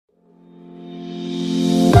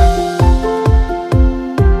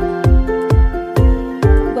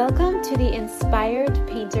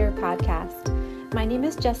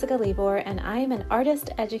Jessica Libor, and I am an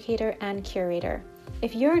artist, educator, and curator.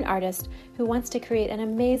 If you're an artist who wants to create an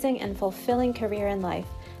amazing and fulfilling career in life,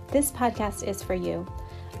 this podcast is for you.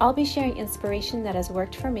 I'll be sharing inspiration that has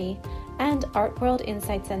worked for me and art world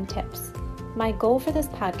insights and tips. My goal for this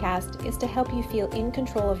podcast is to help you feel in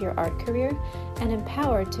control of your art career and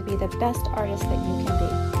empowered to be the best artist that you can be.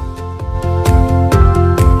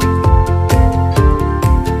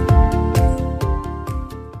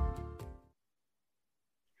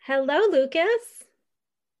 Hello, Lucas.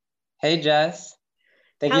 Hey, Jess.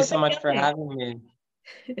 Thank you How's so it much for going? having me.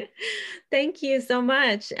 Thank you so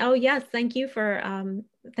much. Oh yes, thank you for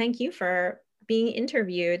being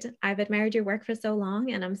interviewed. I've admired your work for so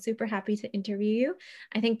long, and I'm super happy to interview you.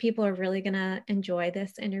 I think people are really gonna enjoy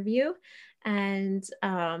this interview, and so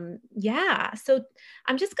I'm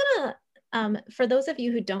just gonna. For those of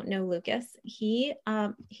you who don't know Lucas, he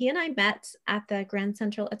and I met at the Grand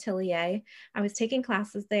Central Atelier. I was taking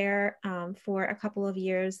classes there for a couple of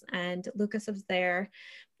years, and Lucas was there.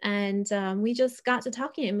 And we just got to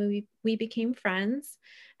talking, and we became friends.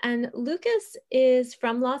 And Lucas is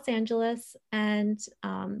from Los Angeles, and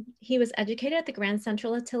he was educated at the Grand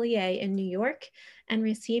Central Atelier in New York and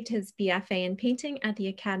received his BFA in painting at the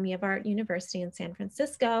Academy of Art University in San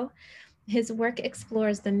Francisco. His work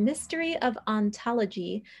explores the mystery of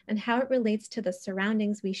ontology and how it relates to the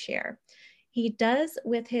surroundings we share. He does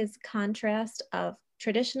with his contrast of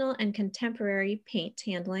traditional and contemporary paint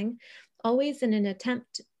handling, always in an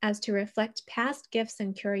attempt as to reflect past gifts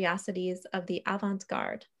and curiosities of the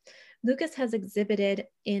avant-garde. Lucas has exhibited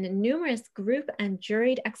in numerous group and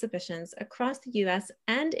juried exhibitions across the US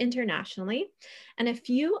and internationally, and a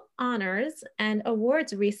few honors and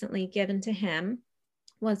awards recently given to him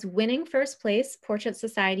was winning first place Portrait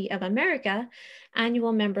Society of America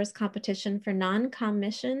annual members competition for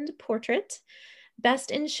non-commissioned portrait,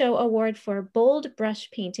 Best in Show Award for Bold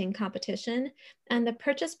Brush Painting Competition, and the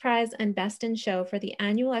Purchase Prize and Best in Show for the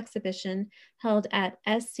annual exhibition held at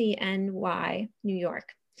SCNY, New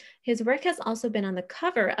York. His work has also been on the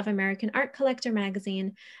cover of American Art Collector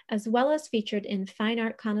magazine, as well as featured in Fine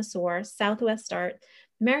Art Connoisseur, Southwest Art,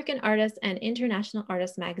 American Artist, and International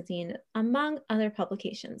Artist magazine, among other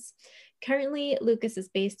publications. Currently, Lucas is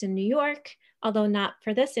based in New York, although not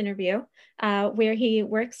for this interview, where he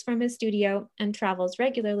works from his studio and travels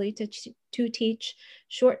regularly to teach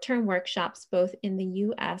short-term workshops both in the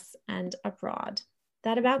US and abroad.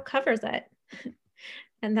 That about covers it.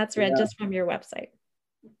 And that's read just from your website.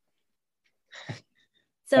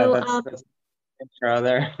 So that's intro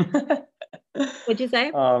there. What'd you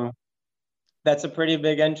say? That's a pretty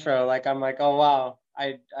big intro. Like, I'm like, oh wow,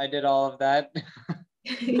 I did all of that.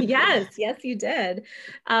 Yes, you did.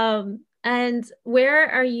 And where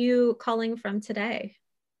are you calling from today?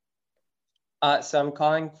 So I'm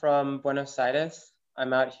calling from Buenos Aires.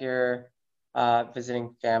 I'm out here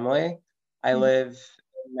visiting family. I live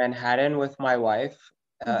in Manhattan with my wife.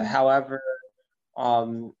 However,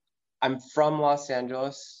 I'm from Los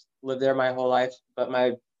Angeles, lived there my whole life, but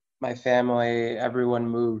my family, everyone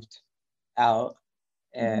moved out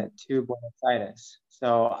to Buenos Aires.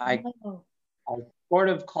 So I sort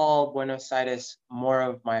of call Buenos Aires more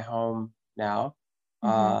of my home now.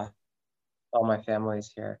 All my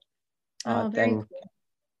family's here. Very cool.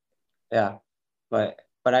 Yeah, but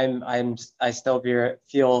I still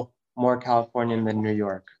feel more Californian than New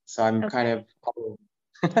York. So I'm kind of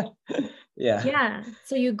yeah. Yeah.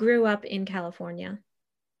 So you grew up in California.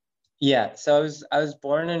 Yeah, so I was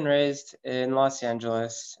born and raised in Los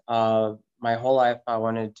Angeles. My whole life I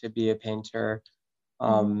wanted to be a painter.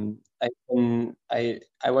 I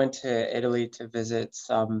went to Italy to visit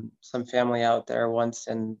some family out there once,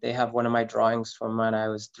 and they have one of my drawings from when I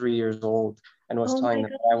was 3 years old, and was telling them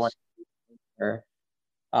that I wanted to be a painter.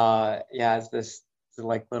 As this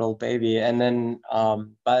like little baby, and then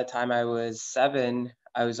by the time I was 7,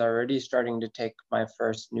 I was already starting to take my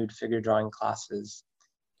first nude figure drawing classes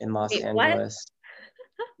in Los Angeles.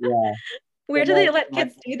 Yeah. Where do they let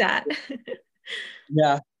kids do that?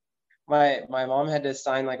 Yeah. My mom had to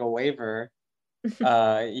sign like a waiver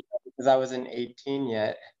because I wasn't 18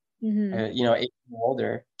 yet, 18 or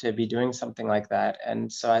older to be doing something like that.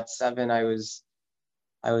 And so at 7, I was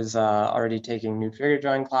already taking nude figure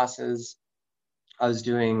drawing classes. I was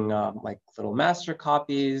doing like little master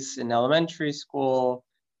copies in elementary school,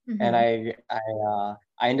 and I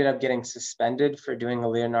ended up getting suspended for doing a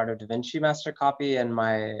Leonardo da Vinci master copy, and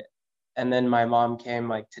then my mom came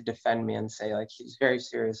like to defend me and say like he's very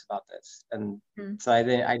serious about this, and so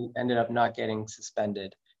I ended up not getting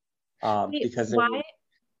suspended because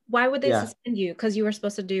why would they suspend you? Because you were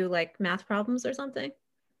supposed to do like math problems or something?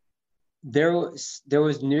 there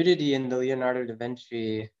was nudity in the Leonardo da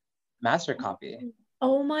Vinci master copy.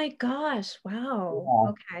 Oh my gosh. Wow. Yeah.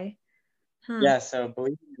 Okay. Huh. Yeah, so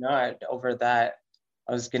believe it or not, over that,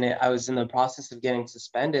 I was in the process of getting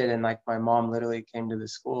suspended, and like my mom literally came to the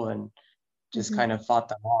school and just Hmm. kind of fought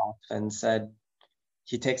them off and said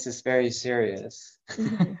he takes this very serious.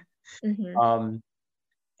 Hmm. Hmm. um,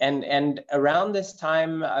 and around this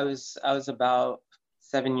time, I was about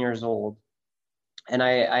 7 years old, and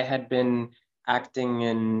I had been acting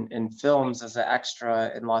in films as an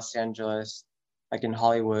extra in Los Angeles, like in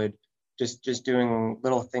Hollywood, just doing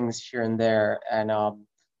little things here and there. And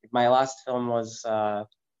my last film was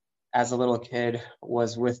as a little kid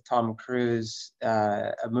was with Tom Cruise,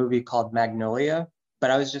 a movie called Magnolia, but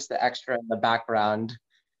I was just the extra in the background.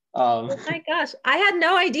 Um, Oh my gosh. I had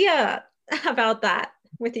no idea about that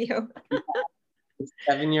with you.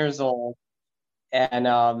 7 years old, and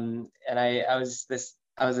I was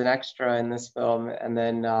an extra in this film, and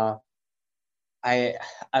then I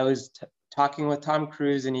I was talking with Tom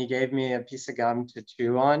Cruise, and he gave me a piece of gum to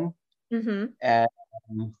chew on, Hmm. and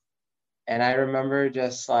and I remember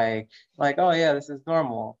just like, oh yeah, this is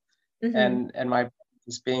normal, Hmm. and my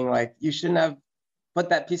just being like, you shouldn't have put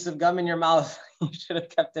that piece of gum in your mouth. You should have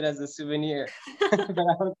kept it as a souvenir. But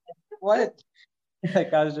I was like, what?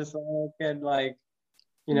 Like I was just a little kid, like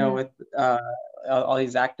Hmm. with all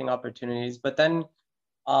these acting opportunities. But then,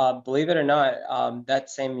 believe it or not, that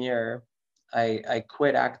same year, I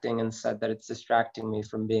quit acting and said that it's distracting me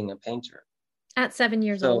from being a painter. At 7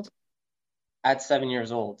 years So old. at 7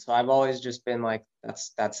 years old, so I've always just been like,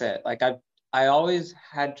 that's it. Like I always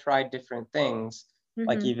had tried different things,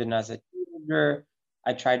 like Hmm. even as a teenager,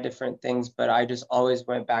 I tried different things, but I just always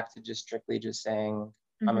went back to just strictly just saying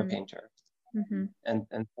I'm a Hmm. painter. Hmm. And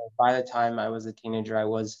so by the time I was a teenager, I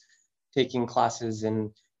was taking classes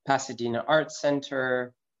in Pasadena Arts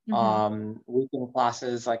Center, Hmm. weekend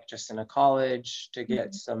classes like just in a college to get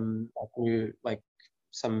Hmm. some like new like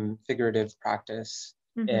some figurative practice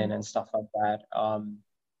in Hmm. and stuff like that.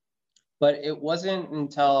 But it wasn't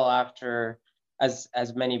until after,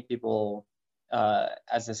 as many people,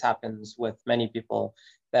 as this happens with many people,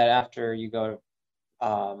 that after you go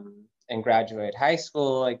and graduate high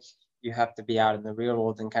school, like you have to be out in the real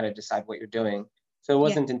world and kind of decide what you're doing. So it Yeah.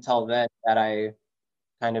 wasn't until then that I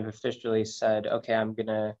kind of officially said, okay, I'm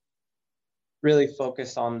gonna really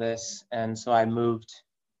focus on this. And so I moved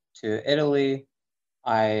to Italy.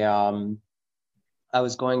 I I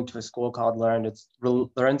was going to a school called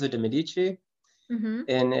Lorenzo de Medici Hmm.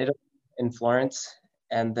 in Italy, in Florence.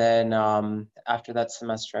 And then after that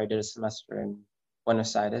semester, I did a semester in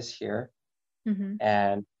Buenos Aires here, Hmm.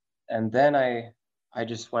 and then I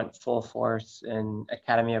just went full force in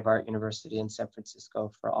Academy of Art University in San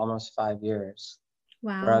Francisco for almost 5 years,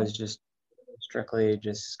 where I Wow. was just strictly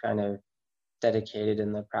just kind of dedicated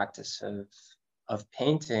in the practice of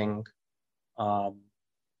painting. Um,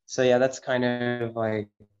 so yeah, that's kind of like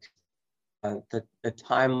the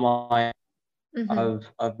timeline Hmm.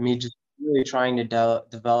 of me just really trying to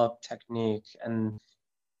develop technique. And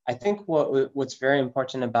I think what's very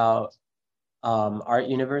important about art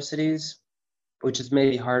universities, which is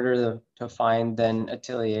maybe harder to find than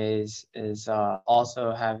ateliers, is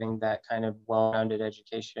also having that kind of well-rounded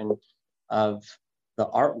education of the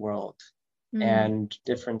art world Hmm. and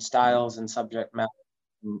different styles and subject matter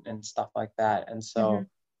and stuff like that. And Hmm. so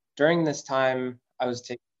during this time, I was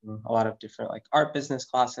taking a lot of different like art business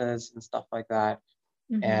classes and stuff like that.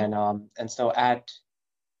 Hmm. And so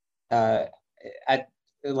uh, at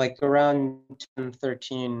like around 10,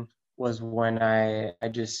 13 was when I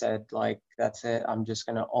just said like that's it. I'm just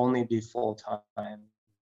gonna only be full time.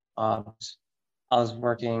 Um, I was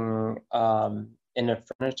working in a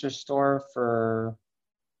furniture store for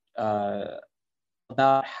uh,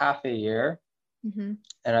 about half a year, Hmm.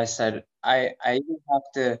 and I said I either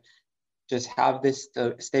have to just have this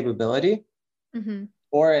stability, Hmm.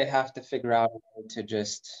 or I have to figure out a way to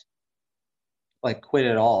just like quit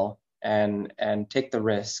it all and take the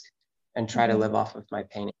risk and try to Hmm. live off of my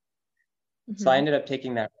painting. So I Hmm. ended up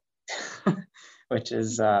taking that, which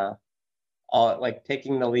is all like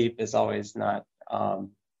taking the leap is always not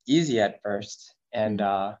easy at first. And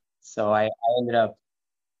Hmm. so I ended up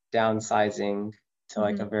downsizing to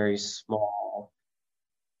like Hmm. a very small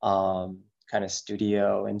kind of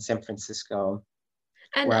studio in San Francisco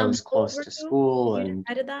And where I was how old close were to you when school. you And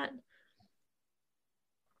decided that?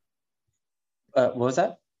 what was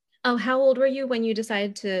that? Oh, how old were you when you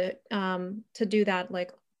decided to do that,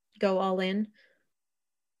 like go all in?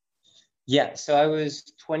 Yeah, so I was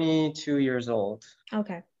 22 years old,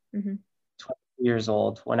 Okay. Hmm. 20 years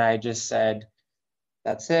old when I just said,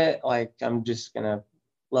 that's it. Like, I'm just gonna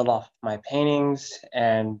live off my paintings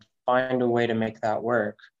and find a way to make that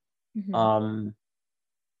work. Mm-hmm. Um,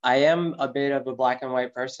 I am a bit of a black and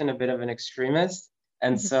white person, a bit of an extremist.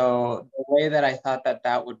 And Mm-hmm. so the way that I thought that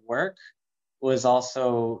that would work was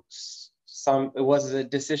also it was a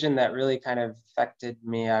decision that really kind of affected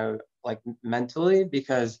me like mentally,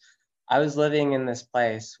 because I was living in this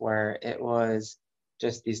place where it was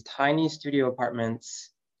just these tiny studio apartments,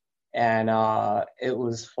 and it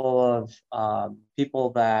was full of people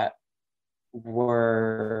that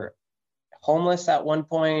were homeless at one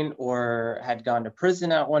point or had gone to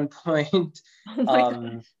prison at one point. Oh my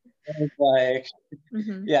um, gosh. it was like,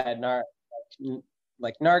 Mm-hmm. yeah,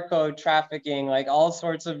 like narco trafficking, like all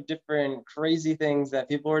sorts of different crazy things that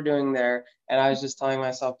people were doing there. And I was just telling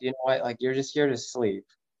myself, you know what, like you're just here to sleep.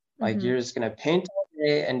 Like Mm-hmm. you're just gonna paint all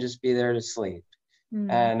day and just be there to sleep. Mm-hmm.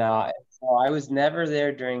 And so I was never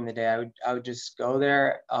there during the day. I would just go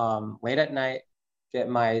there late at night, get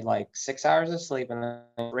my like 6 hours of sleep, and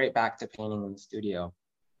then right back to painting in the studio.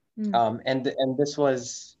 And this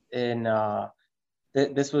was in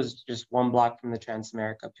this was just one block from the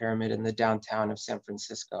Transamerica Pyramid in the downtown of San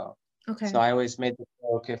Francisco. So Okay. I always made the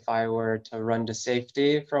joke, if I were to run to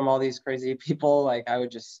safety from all these crazy people, like I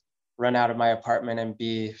would just run out of my apartment and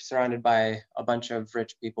be surrounded by a bunch of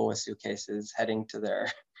rich people with suitcases heading to their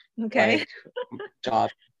Okay. like job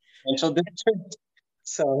financial district.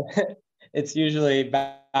 So it's usually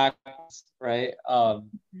back, right?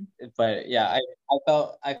 But yeah,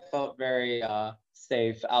 I felt very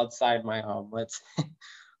safe outside my home. Let's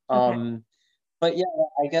Okay. um, but yeah,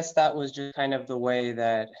 I guess that was just kind of the way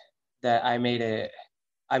that I made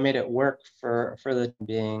it work for the time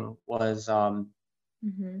being,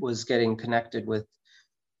 Mm-hmm. was getting connected with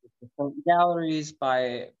different galleries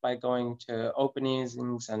by going to openings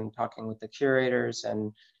and talking with the curators,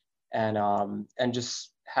 and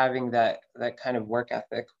just having that kind of work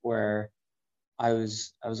ethic where I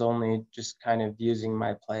was only just kind of using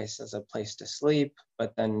my place as a place to sleep,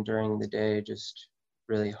 but then during the day just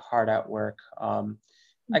really hard at work. I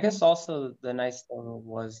Mm-hmm. guess also the nice thing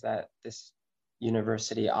was that this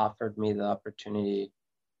university offered me the opportunity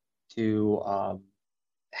to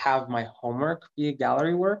have my homework be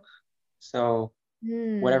gallery work. So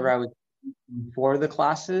whatever Mm-hmm. I was for the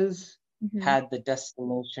classes Mm-hmm. had the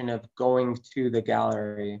destination of going to the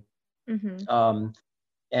gallery. Mm-hmm. Um,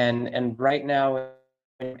 and right now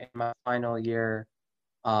in my final year,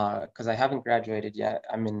 because I haven't graduated yet,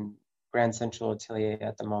 I'm in Grand Central Atelier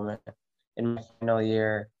at the moment. In my final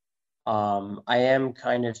year, I am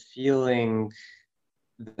kind of feeling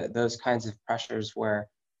those kinds of pressures where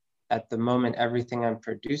at the moment everything I'm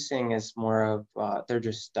producing is more of they're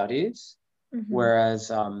just studies, Mm-hmm.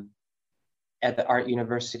 whereas at the art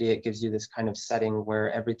university it gives you this kind of setting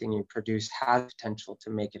where everything you produce has potential to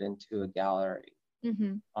make it into a gallery.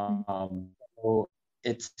 Mm-hmm. So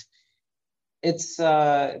it's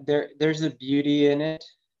there's a beauty in it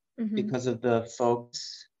Mm-hmm. because of the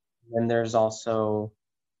folks, and there's also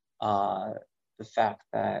uh, the fact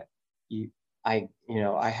that you I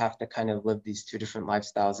have to kind of live these two different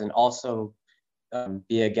lifestyles and also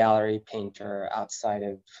be a gallery painter outside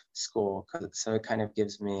of school. So it kind of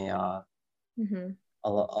gives me Mm-hmm. a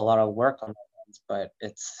lot of work on my hands, but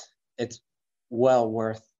it's well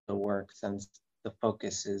worth the work since the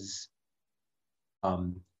focus is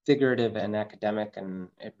figurative and academic, and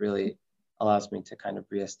it really allows me to kind of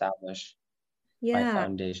reestablish my Yeah.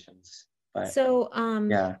 foundations. But So,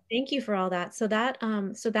 yeah, thank you for all that. So that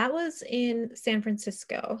was in San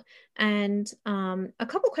Francisco, and a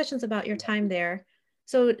couple questions about your time there.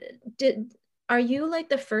 So, did are you like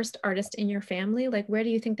the first artist in your family? Like, where do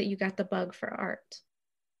you think that you got the bug for art?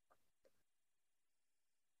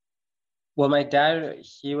 well, my dad,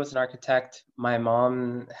 he was an architect. My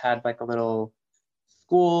mom had like a little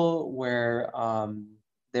school where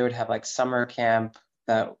they would have like summer camp,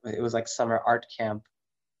 that it was like summer art camp.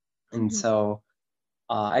 And Hmm. so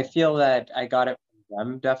I feel that I got it from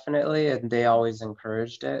them definitely, and they always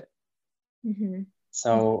encouraged it. Hmm.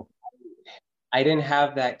 So I didn't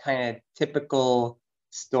have that kind of typical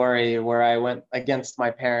story where I went against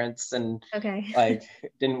my parents and Okay. like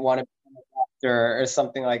didn't want to be a doctor or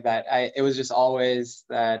something like that. It was just always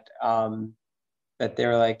that they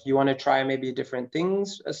were like, you want to try maybe different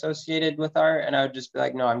things associated with art, and I would just be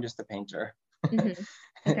like, no, I'm just a painter. Hmm.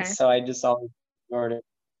 Okay. So I just always ignored it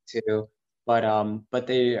too. But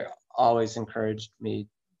they always encouraged me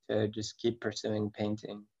to just keep pursuing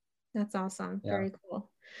painting. That's awesome. Yeah. Very cool.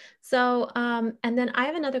 So, and then I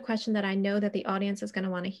have another question that I know that the audience is going to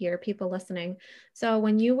want to hear, people listening. So,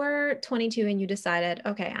 when you were 22 and you decided,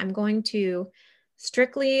 okay, I'm going to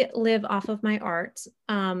strictly live off of my art.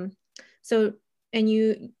 So And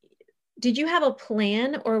did you have a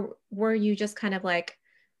plan, or were you just kind of like,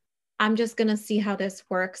 I'm just going to see how this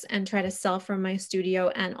works and try to sell from my studio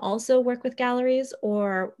and also work with galleries?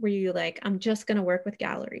 Or were you like, I'm just going to work with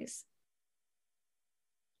galleries?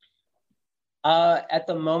 At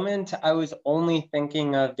the moment, I was only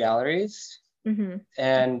thinking of galleries, Mm-hmm.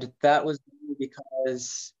 and that was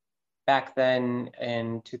because back then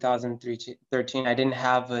in 2013, I didn't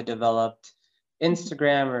have a developed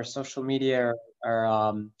Instagram or social media,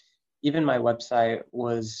 or even my website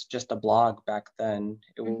was just a blog back then.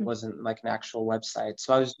 It Mm-hmm. wasn't like an actual website.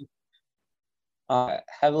 So I was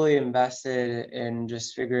heavily invested in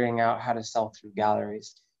just figuring out how to sell through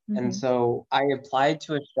galleries. And Mm-hmm. so I applied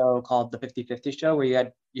to a show called the 50/50 show where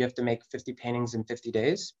you have to make 50 paintings in 50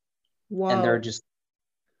 days. And they're Whoa. just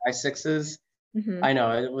by sixes. Mm-hmm. I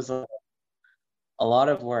know it was a lot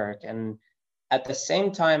of work. And at the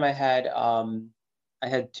same time, I had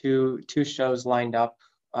two shows lined up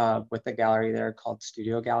with the gallery there called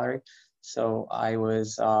Studio Gallery. So I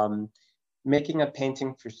was making a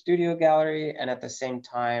painting for Studio Gallery, and at the same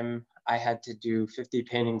time, I had to do 50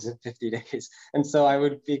 paintings in 50 days. And so I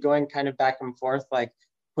would be going kind of back and forth, like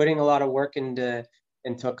putting a lot of work into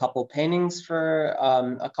a couple paintings for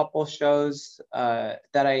a couple shows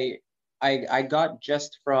that I got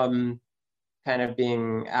just from kind of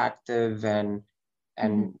being active Mm-hmm.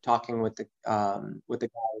 and talking with the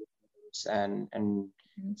guys and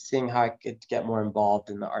seeing how I could get more involved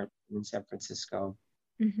in the art in San Francisco.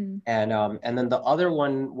 Mm-hmm. And then the other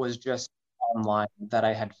one was just online that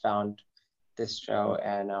I had found this show,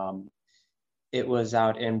 and it was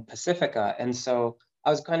out in Pacifica. And so I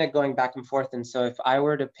was kind of going back and forth. And so if I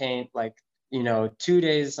were to paint like, 2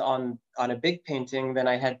 days on a big painting, then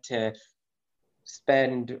I had to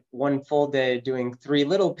spend one full day doing three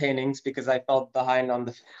little paintings because I fell behind on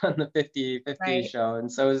the on the 50/50 Right. show.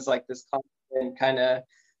 And so it was like this constant kind of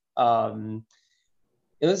um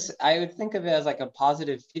it was I would think of it as like a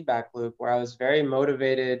positive feedback loop where I was very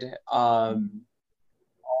motivated on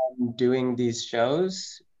doing these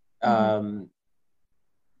shows Mm-hmm. um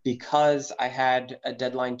because I had a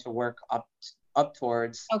deadline to work up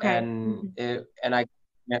towards, Okay. and Mm-hmm. I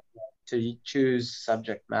to choose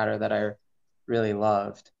subject matter that I really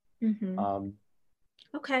loved. Mm-hmm. Um,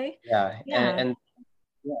 Okay. yeah, Yeah. and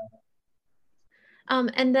yeah,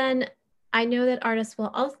 And then I know that artists will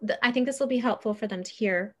also, I think this will be helpful for them to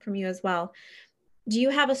hear from you as well. Do you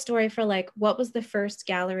have a story for like what was the first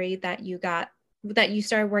gallery that you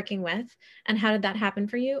started working with, and how did that happen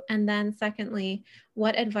for you? And then secondly,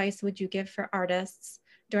 what advice would you give for artists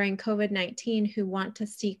during COVID-19 who want to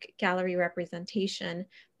seek gallery representation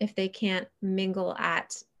if they can't mingle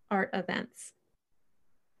at art events?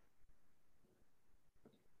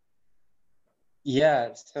 yeah.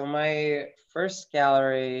 So my first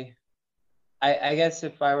gallery, I guess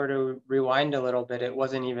if I were to rewind a little bit, it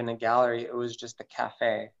wasn't even a gallery; it was just a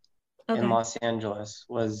cafe in Okay. Los Angeles.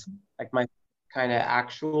 Was like my kind of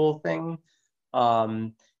actual thing.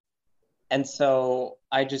 Um, And so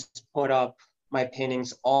I just put up my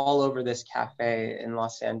paintings all over this cafe in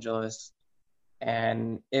Los Angeles.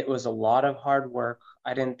 And it was a lot of hard work.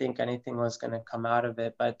 I didn't think anything was going to come out of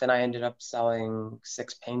it. But then I ended up selling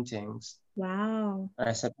six paintings. Wow. And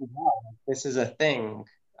I said, wow, this is a thing.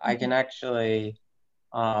 I Mhm. can actually,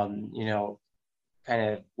 kind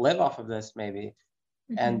of live off of this maybe.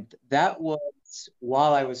 Mhm. And that was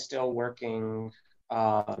while I was still working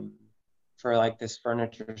um, for like this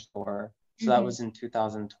furniture store. So that Mhm. was in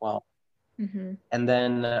 2012. Mhm. And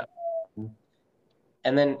then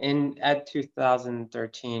and then in at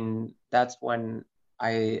 2013, that's when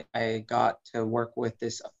I got to work with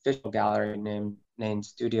this official gallery named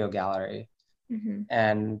Studio Gallery. Mhm.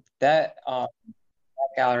 And that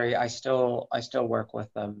gallery, I still work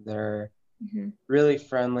with them. They're Mhm. really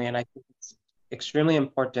friendly, and I think it's extremely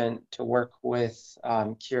important to work with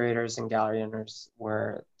curators and gallery owners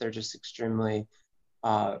where they're just extremely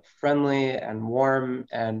friendly and warm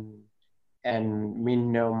and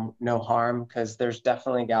mean no harm, because there's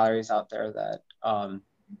definitely galleries out there that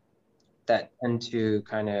tend to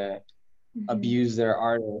kind of Mhm. abuse their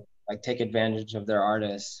artists, like take advantage of their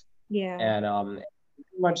artists, Yeah. and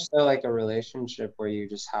pretty much so like a relationship where you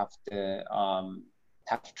just have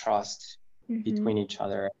trust Mhm. between each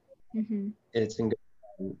other. Mhm. It's in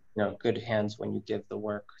good hands when you give the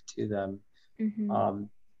work to them. Mhm. Um,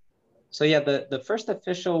 so yeah, the first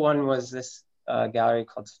official one was this gallery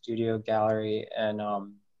called Studio Gallery, and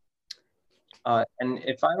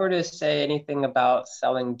if I were to say anything about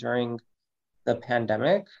selling during the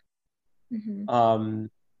pandemic, Mhm.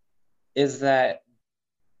 um, is that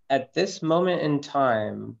at this moment in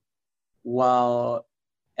time, while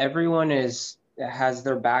everyone is has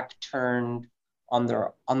their back turned on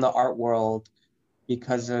the art world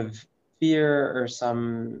because of fear or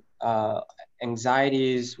some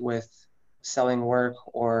anxieties with selling work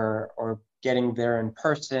or getting there in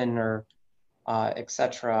person or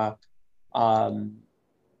etc. Um,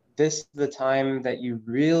 this is the time that you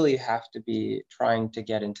really have to be trying to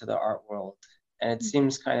get into the art world. And it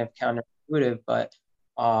seems kind of counterintuitive, but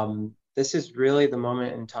this is really the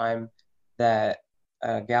moment in time that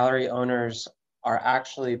gallery owners are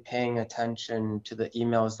actually paying attention to the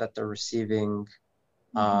emails that they're receiving,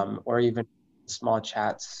 Mm-hmm. or even small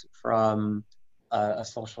chats from a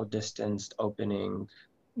social distanced opening,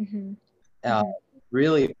 Mm-hmm. uh, Mm-hmm.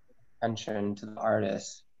 really pay attention to the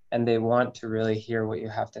artist, and they want to really hear what you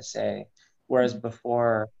have to say. Whereas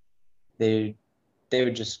before, they they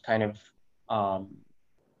would um,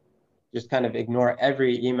 just kind of ignore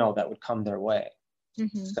every email that would come their way.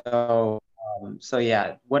 Mm-hmm. So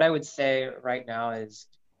yeah, what I would say right now is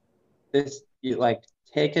this: you like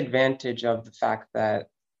take advantage of the fact that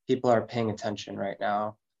people are paying attention right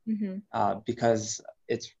now, Mm-hmm. because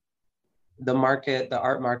it's the market, the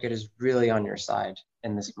art market is really on your side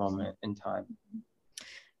in this moment in time.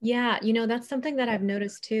 Yeah, that's something that I've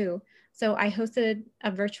noticed too. So I hosted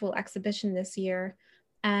a virtual exhibition this year,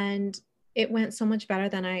 and it went so much better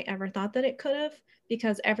than I ever thought that it could have,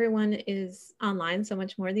 because everyone is online so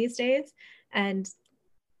much more these days. And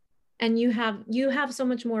you have so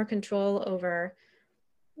much more control over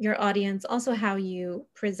your audience, also how you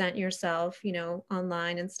present yourself,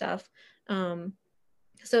 online and stuff. Um,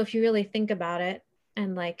 so if you really think about it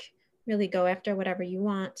and like really go after whatever you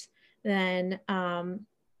want, then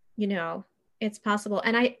you know it's possible.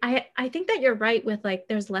 And I think that you're right with like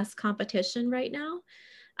there's less competition right now.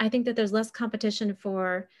 I think that there's less competition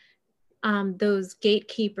for those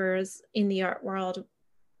gatekeepers in the art world,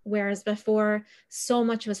 whereas before so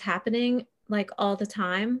much was happening like all the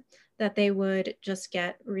time that they would just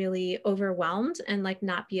get really overwhelmed and like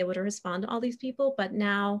not be able to respond to all these people. But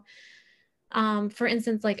now, for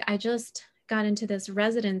instance, like I just got into this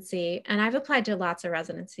residency, and I've applied to lots of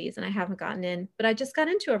residencies and I haven't gotten in, but I just got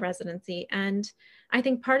into a residency. And I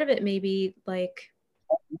think part of it may be like,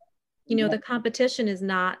 the competition is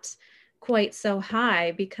not quite so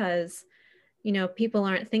high because, people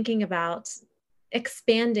aren't thinking about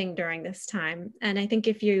expanding during this time. And I think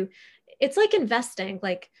it's like investing,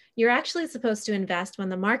 like you're actually supposed to invest when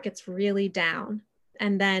the market's really down.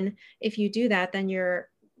 And then if you do that, then your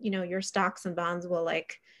stocks and bonds will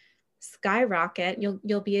like skyrocket.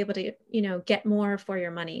 You'll be able to, get more for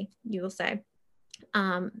your money, you will say.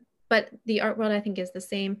 Um, but the art world, I think, is the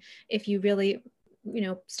same. If you really,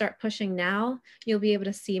 start pushing now, you'll be able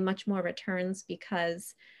to see much more returns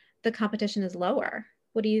because the competition is lower.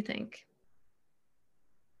 What do you think?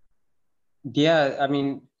 Yeah, I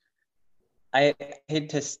mean, I hate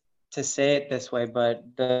to say it this way, but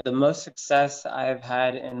the most success I've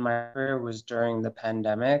had in my career was during the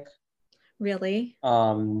pandemic. Really?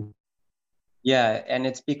 Um, yeah, and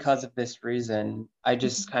it's because of this reason. I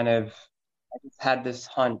just had this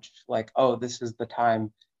hunch, like, oh, this is the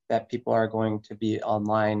time that people are going to be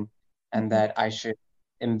online, and Mm-hmm. that I should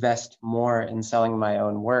invest more in selling my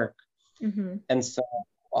own work. Mm-hmm. And so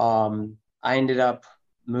I ended up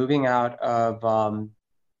moving out of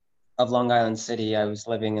Long Island City. I was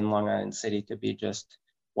living in Long Island City to be just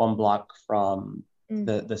one block from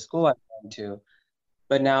Mm-hmm. the school I'm going to.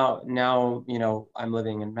 But now I'm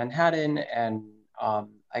living in Manhattan, and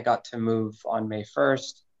I got to move on May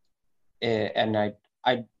 1st, and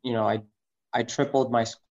I tripled my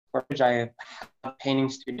square footage. I have a painting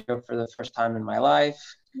studio for the first time in my life.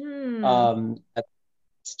 Hmm.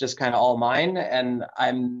 It's just kind of all mine, and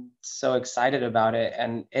I'm so excited about it.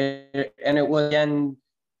 And it was again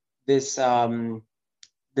this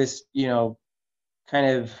this kind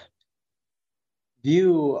of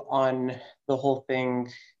view on the whole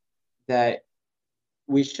thing that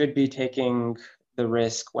we should be taking the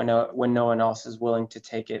risk when no one else is willing to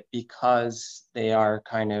take it, because they are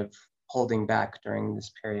kind of holding back during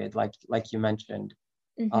this period, like you mentioned.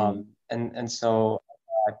 Mm-hmm. And so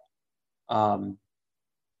um,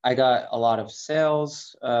 I got a lot of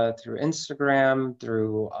sales through Instagram,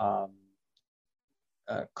 through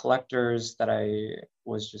collectors that I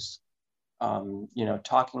was just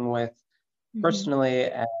talking with Mm-hmm.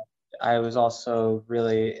 personally. And I was also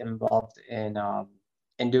really involved in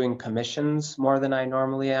doing commissions more than I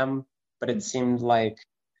normally am. But it seemed like,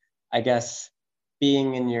 I guess,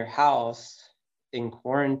 being in your house in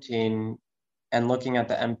quarantine and looking at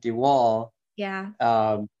the empty wall, Yeah.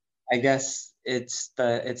 um, I guess it's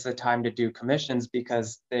the time to do commissions,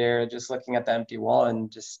 because they're just looking at the empty wall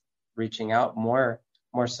and just reaching out more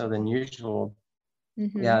so than usual.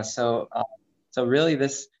 Mm-hmm. Yeah, so really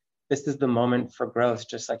this is the moment for growth,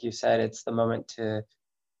 just like you said. It's the moment to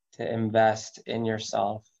invest in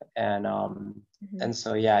yourself, Mm-hmm. and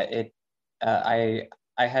so yeah, it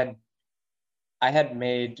I had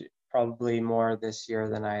made probably more this year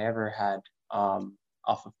than I ever had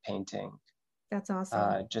off of painting, That's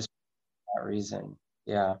awesome. just for that reason.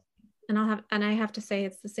 Yeah. And I have to say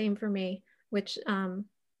it's the same for me, which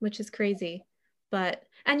is crazy. But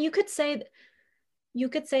and you could say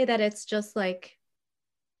that it's just like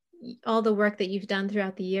all the work that you've done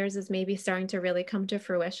throughout the years is maybe starting to really come to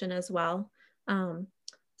fruition as well. Um,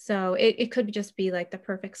 so it could just be like the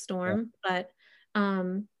perfect Yeah. storm. But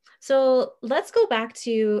so let's go back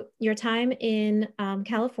to your time in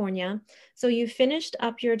California. So you finished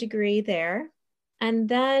up your degree there. And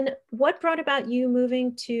then what brought about you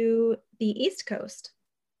moving to the East Coast?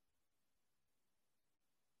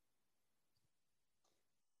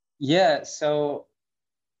 Yeah, so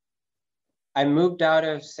I moved out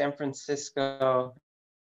of San Francisco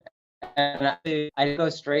and I didn't go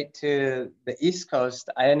straight to the East Coast.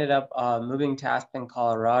 I ended up moving to Aspen,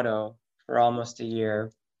 Colorado for almost a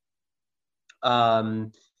year.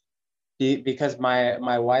 Um, because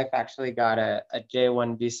my wife actually got a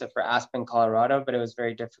J1 visa for Aspen, Colorado, but it was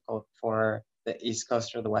very difficult for the East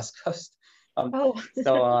Coast or the West Coast. Oh,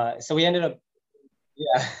 So we ended up,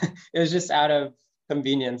 yeah, it was just out of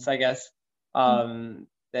convenience, I guess.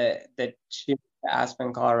 That she moved to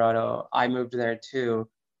Aspen, Colorado. I moved there too.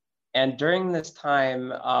 And during this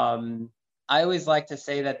time, I always like to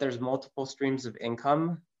say that there's multiple streams of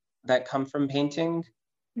income that come from painting,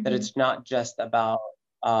 that Mhm, it's not just about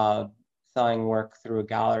uh, selling work through a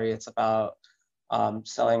gallery, it's about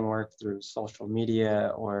selling work through social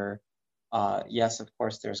media or, yes, of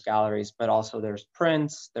course, there's galleries, but also there's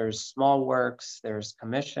prints, there's small works, there's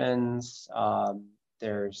commissions,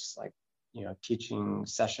 there's like, teaching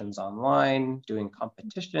sessions online, doing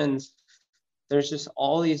competitions. There's just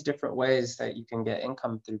all these different ways that you can get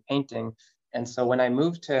income through painting. And so when I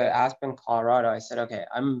moved to Aspen, Colorado, I said, okay,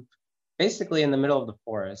 I'm basically in the middle of the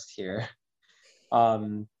forest here.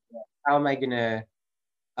 Um, how am I going to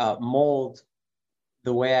mold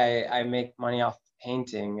the way I make money off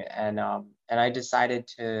painting? And I decided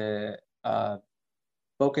to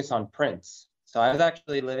focus on prints. So I was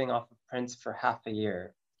actually living off of prints for half a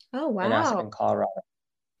year oh, in wow. Aspen, Colorado.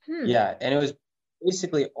 Hmm. Yeah, and it was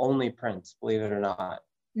basically only prints, believe it or not,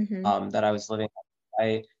 Mhm, that I was living.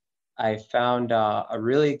 I I found a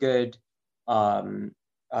really good um,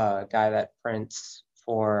 guy that prints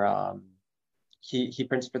for he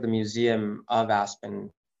prints for the Museum of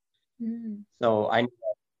Aspen. mm, So I knew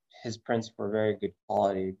that his prints were very good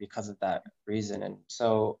quality because of that reason. And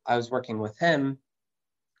so I was working with him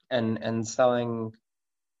and selling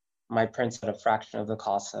my prints at a fraction of the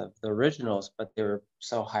cost of the originals, but they were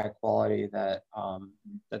so high quality that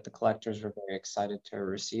that the collectors were very excited to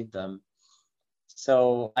receive them.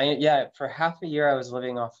 So yeah, for half a year I was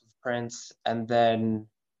living off of prints, um,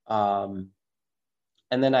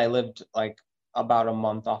 and then I lived like about a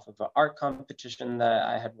month off of an art competition that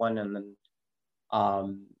I had won,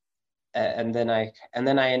 um, and then I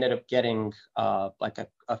ended up getting like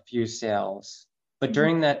a few sales. But mhm,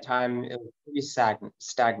 during that time, it was pretty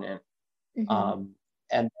stagnant. mhm, Um,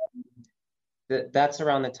 and that's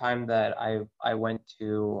around the time that I went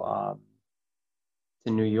to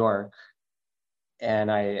New York,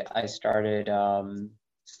 and I started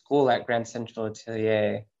school at Grand Central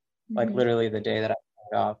Atelier, like mhm, literally the day that I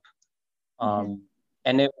showed up. mhm, Um,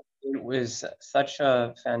 and it was such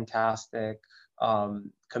a fantastic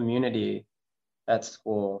community at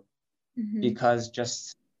school mhm, because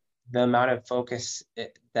just the amount of focus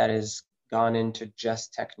that has gone into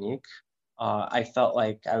just technique. I felt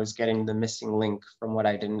like I was getting the missing link from what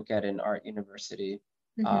I didn't get in art university,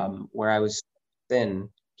 mhm, where I was thin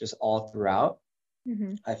just all throughout.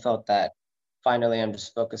 mhm, I felt that finally I'm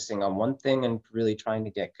just focusing on one thing and really trying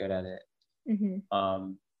to get good at it. mhm.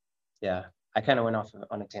 Um, yeah, I kind of went off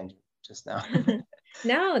on a tangent just now.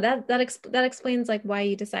 No, that explains like why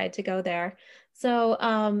you decided to go there. So,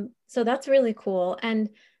 so that's really cool. And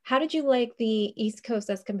how did you like the East Coast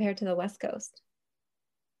as compared to the West Coast?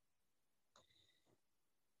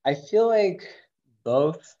 I feel like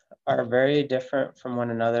both are very different from one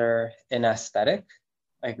another in aesthetic.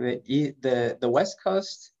 Like the West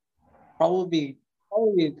Coast, probably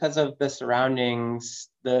because of the surroundings,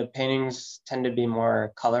 the paintings tend to be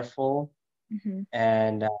more colorful Hmm.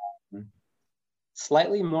 and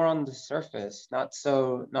slightly more on the surface, not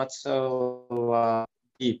so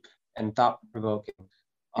deep and thought provoking.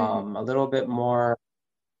 Hmm. A little bit more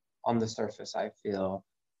on the surface, I feel.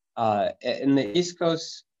 In the East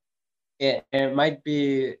Coast, it might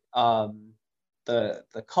be the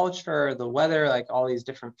culture, the weather, like all these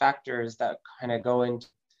different factors that kind of go into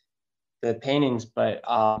the paintings, but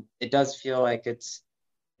it does feel like it's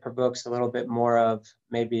provokes a little bit more of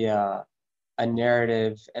maybe a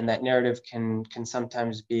narrative, and that narrative can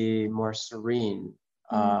sometimes be more serene,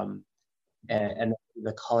 um, and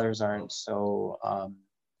the colors aren't so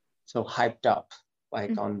hyped up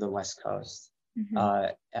like on the West Coast. Mm-hmm.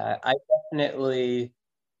 I definitely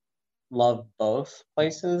love both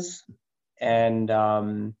places, and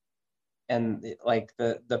like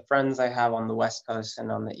the friends I have on the West Coast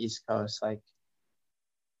and on the East Coast, like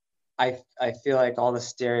I feel like all the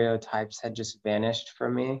stereotypes had just vanished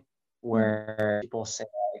from me, where people say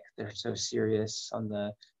like they're so serious on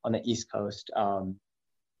the East Coast,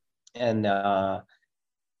 and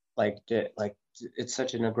like it's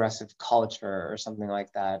such an aggressive culture or something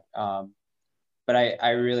like that. But I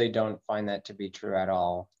really don't find that to be true at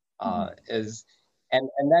all. Is and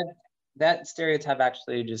that stereotype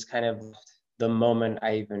actually just kind of the moment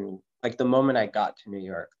the moment I got to New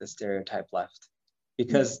York, the stereotype left.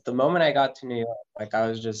 Because the moment I got to New York, like I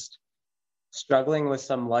was just struggling with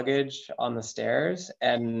some luggage on the stairs,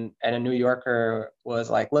 and a New Yorker was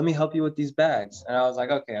like, "Let me help you with these bags," and I was like,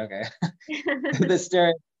 "Okay, okay." The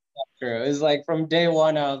stereotype true. It was like from day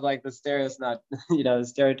one, I was like, the stereotype's not, the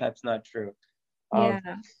stereotype's not true. Yeah,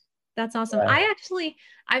 Um, that's awesome. yeah.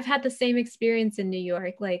 I've had the same experience in New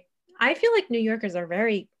York. Like, I feel like New Yorkers are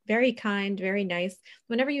very, very kind, very nice.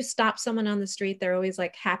 Whenever you stop someone on the street, they're always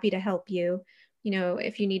like happy to help you,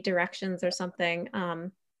 if you need directions or something.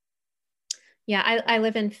 Yeah, I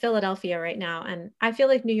live in Philadelphia right now, and I feel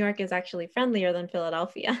like New York is actually friendlier than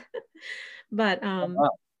Philadelphia. But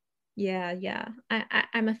yeah, yeah.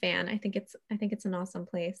 I'm a fan. I think it's an awesome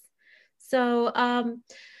place. So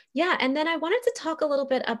yeah, and then I wanted to talk a little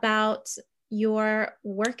bit about your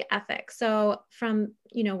work ethic. So from,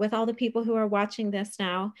 with all the people who are watching this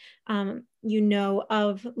now,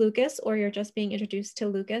 of Lucas, or you're just being introduced to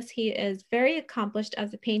Lucas. He is very accomplished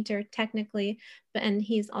as a painter technically, and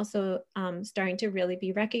he's also starting to really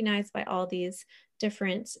be recognized by all these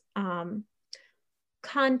different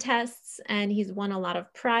contests, and he's won a lot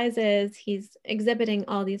of prizes. He's exhibiting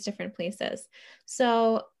all these different places.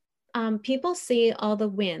 So people see all the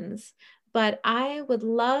wins, but I would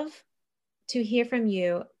love to hear from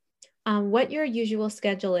you what your usual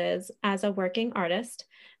schedule is as a working artist,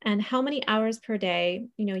 and how many hours per day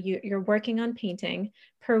you're working on painting.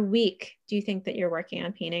 Per week do you think that you're working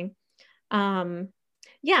on painting?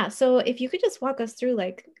 Yeah, so if you could just walk us through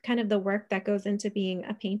like kind of the work that goes into being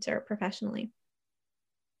a painter professionally.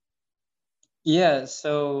 Yeah.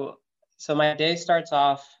 So my day starts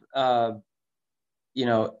off, you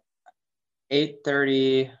know,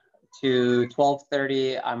 8:30 to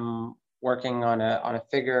 12:30. I'm working on a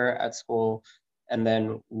figure at school, and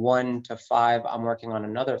then 1 to 5, I'm working on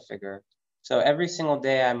another figure. So every single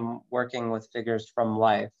day, I'm working with figures from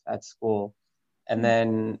life at school, and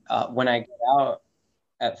then when I get out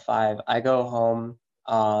at 5, I go home,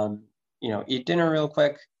 eat dinner real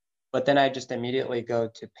quick, but then I just immediately go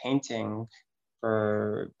to painting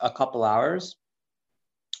for a couple hours,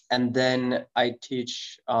 and then I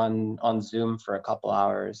teach on Zoom for a couple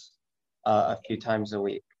hours, a few times a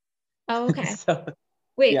week. Oh, okay. So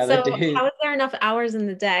Wait, yeah, the so day how is there enough hours in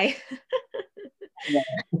the day?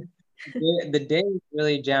 the day is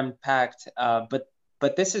really jam packed.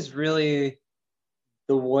 But this is really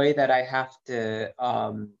the way that I have to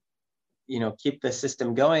keep the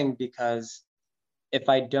system going, because if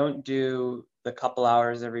I don't do the couple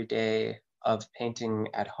hours every day of painting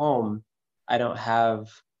at home, I don't have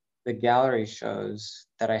the gallery shows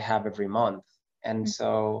that I have every month. And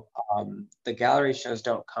so the gallery shows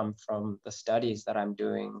don't come from the studies that I'm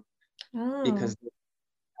doing, Oh. because the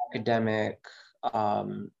academic,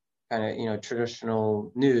 kind of,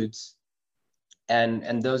 traditional nudes,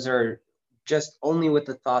 and those are just only with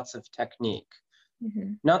the thoughts of technique.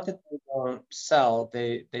 Mhm. Not that they don't sell,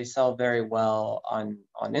 they sell very well on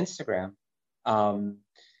Instagram. Um,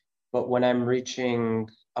 but when I'm reaching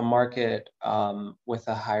a market with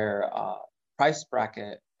a higher price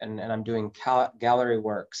bracket, and I'm doing gallery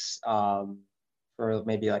works for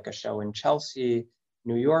maybe like a show in Chelsea,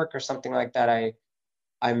 New York, or something like that,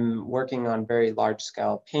 I'm working on very large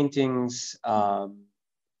scale paintings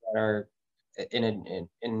that are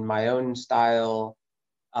in my own style,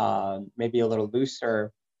 maybe a little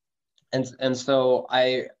looser. And so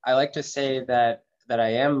I like to say that I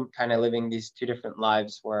am kind of living these two different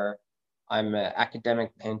lives, where I'm an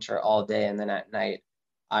academic painter all day, and then at night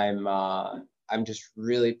I'm I'm just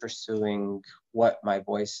really pursuing what my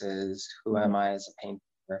voice is, who am Mhm. I as a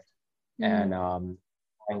painter, and Mhm.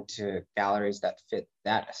 going to galleries that fit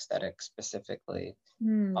that aesthetic specifically.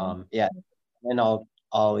 Mm. Yeah, and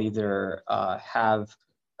I'll either have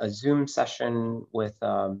a Zoom session with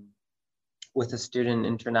a student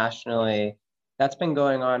internationally. That's been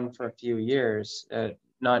going on for a few years.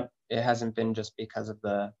 Not it hasn't been just because of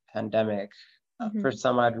the pandemic. For Mm-hmm.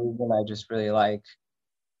 some odd reason, I just really like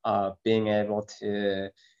being able to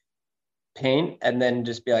paint and then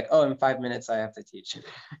just be like, oh, in 5 minutes I have to teach, Yeah.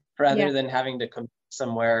 rather than having to come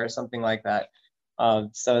somewhere or something like that.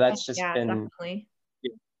 So that's just Yeah, been, definitely.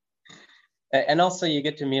 and also you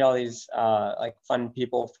get to meet all these like fun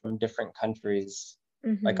people from different countries,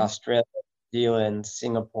 like Mm-hmm. Australia, New Zealand,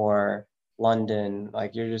 Singapore, London.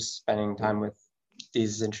 Like you're just spending time with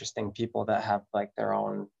these interesting people that have like their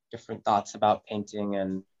own different thoughts about painting,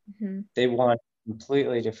 and Mm-hmm. they want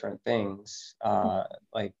completely different things.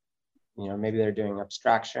 Like maybe they're doing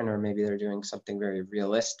abstraction, or maybe they're doing something very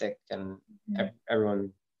realistic, and Mm-hmm.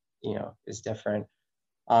 everyone, is different.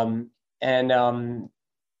 And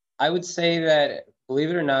I would say that, believe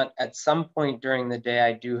it or not, at some point during the day,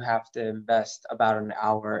 I do have to invest about an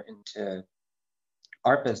hour into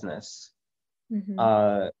art business. Mm-hmm.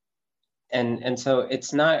 Uh, and so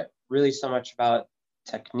it's not really so much about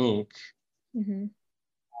technique. Mm-hmm.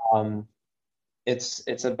 Um,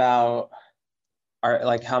 it's about art,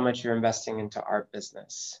 like how much you're investing into art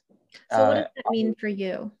business. So what does Uh, that mean for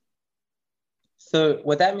you? so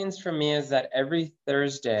what that means for me is that every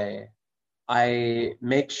Thursday, I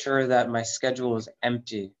make sure that my schedule is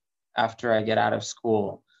empty after I get out of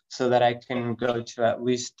school, so that I can go to at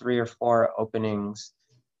least 3 or 4 openings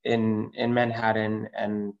in Manhattan,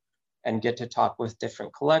 and get to talk with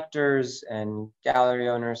different collectors and gallery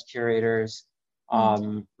owners, curators,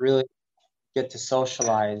 Mm-hmm. really get to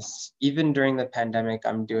socialize. Even during the pandemic,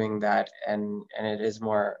 I'm doing that, and it is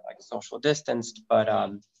more like social distanced,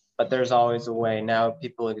 but there's always a way now.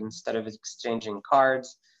 People, instead of exchanging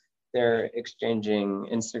cards, they're exchanging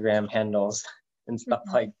Instagram handles and stuff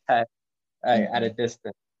like that at a Mm-hmm.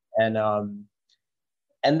 distance.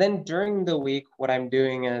 And then during the week, what I'm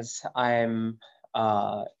doing is I'm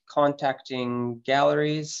contacting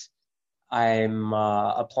galleries. I'm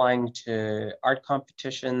applying to art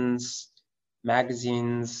competitions,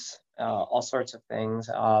 magazines, all sorts of things.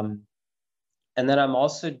 And then I'm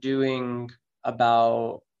also doing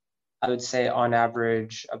about, I would say on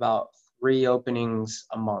average, about 3 openings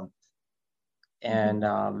a month. And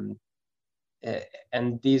Mm-hmm.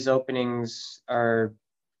 and these openings are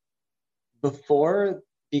before,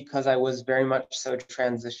 because I was very much so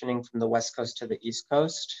transitioning from the West Coast to the East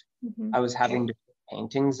Coast. Mm-hmm. I was having to put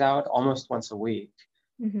paintings out almost once a week.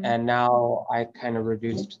 Mm-hmm. And now I kind of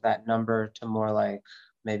reduced that number to more like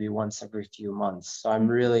maybe once every few months. So I'm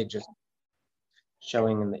really just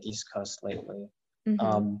showing in the East Coast lately. Mm-hmm.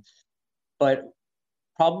 Um, but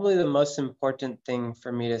probably the most important thing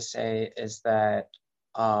for me to say is that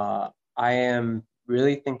uh, I am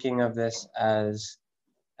really thinking of this as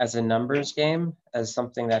a numbers game, as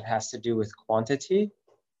something that has to do with quantity.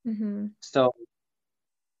 Mm-hmm. So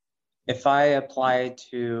if I apply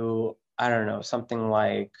to, I don't know, something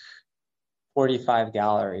like 45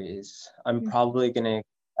 galleries, I'm probably going to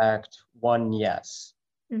expect one yes.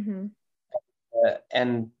 Mm-hmm.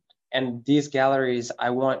 And these galleries, I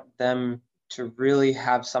want them to really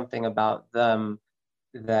have something about them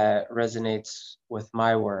that resonates with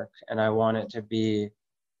my work, and I want it to be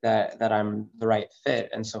that I'm the right fit.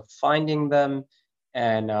 And so finding them,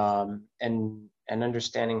 and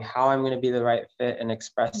understanding how I'm going to be the right fit and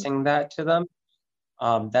expressing that to them,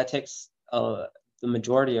 that takes the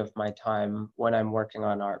majority of my time when I'm working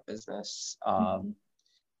on art business. Mm-hmm.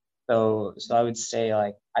 So I would say,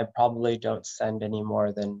 like, I probably don't send any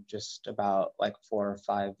more than just about like 4 or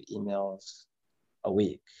 5 emails a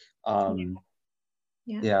week. Yeah. Um,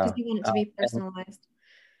 Yeah. Because yeah, you want it to be and personalized.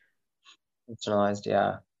 personalized.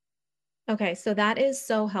 Yeah. Okay, so that is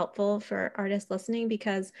so helpful for artists listening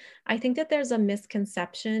because I think that there's a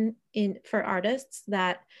misconception in for artists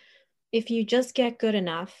that if you just get good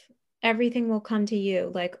enough, everything will come to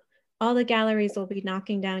you. Like all the galleries will be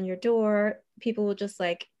knocking down your door. People will just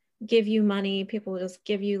like give you money. People will just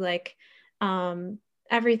give you um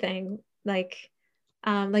everything. Like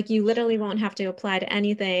you literally won't have to apply to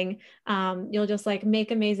anything. You'll just like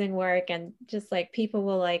make amazing work and just like people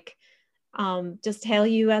will like just hail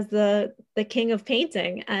you as the king of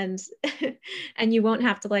painting and and you won't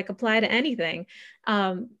have to like apply to anything.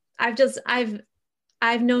 I've just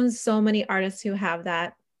I've known so many artists who have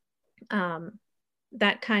um,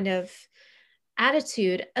 that kind of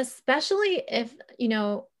attitude, especially if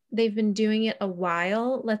they've been doing it a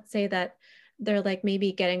while. Let's say that they're like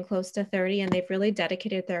maybe getting close to 30 and they've really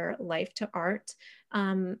dedicated their life to art.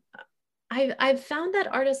 Um, I've found that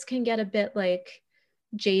artists can get a bit like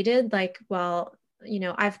jaded, like, well,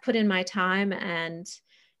 I've put in my time and,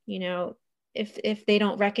 you know, if they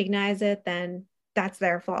don't recognize it, then that's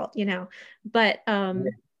their fault. But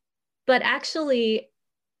but actually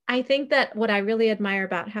I think that what I really admire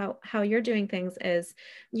about how you're doing things is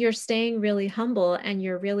you're staying really humble and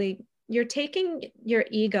you're taking your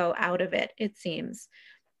ego out of it, it seems.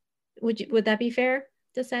 Would that be fair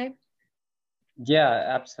to say? Yeah,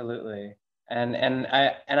 absolutely. And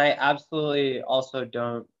I absolutely also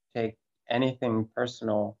don't take anything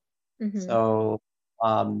personal. Mm-hmm. So,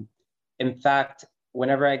 um, in fact,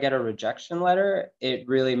 whenever I get a rejection letter, it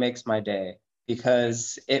really makes my day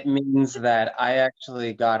because it means that I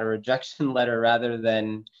actually got a rejection letter rather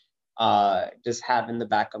than just have in the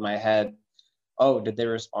back of my head, oh, did they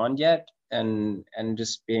respond yet? And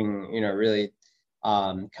just being, really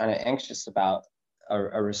kind of anxious about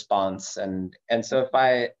a response. And so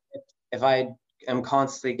if I am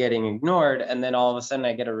constantly getting ignored and then all of a sudden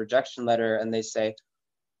I get a rejection letter and they say,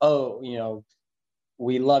 oh,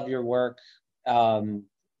 we love your work, um,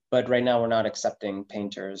 but right now we're not accepting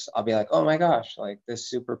painters. I'll be like, oh my gosh, like this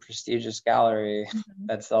super prestigious gallery Mm-hmm.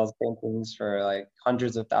 that sells paintings for like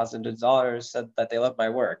hundreds of thousands of dollars said that they love my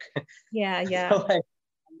work. Yeah, yeah. So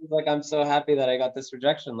like I'm so happy that I got this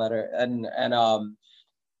rejection letter, and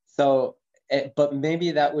so but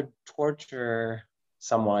maybe that would torture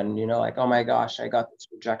someone, like, oh my gosh, I got this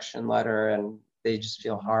rejection letter, and they just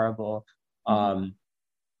feel horrible. Mm-hmm. Um,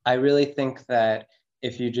 I really think that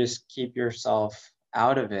if you just keep yourself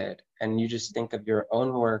out of it and you just think of your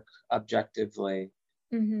own work objectively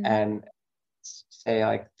Mm-hmm. and say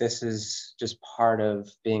like this is just part of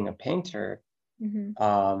being a painter, Mm-hmm.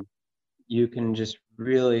 um, you can just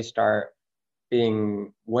really start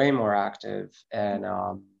being way more active and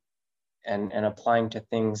applying to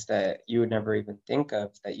things that you would never even think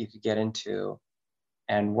of that you could get into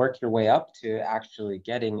and work your way up to actually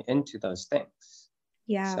getting into those things.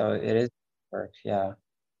 Yeah. So it is work, yeah.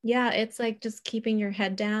 Yeah, it's like just keeping your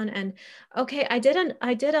head down. And okay, I just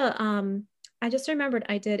remembered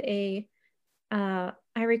I did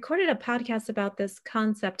I recorded a podcast about this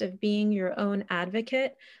concept of being your own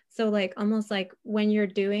advocate. So like almost like when you're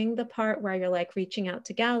doing the part where you're like reaching out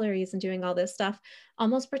to galleries and doing all this stuff,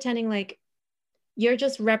 almost pretending like you're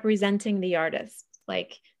just representing the artist.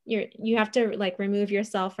 Like you have to like remove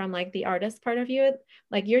yourself from like the artist part of you.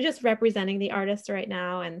 Like you're just representing the artist right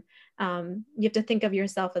now, and you have to think of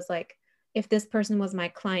yourself as like, if this person was my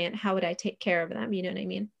client, how would I take care of them? You know what I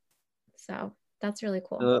mean? So that's really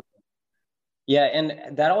cool. So, yeah,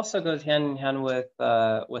 and that also goes hand in hand with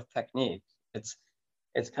technique.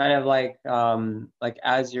 It's kind of like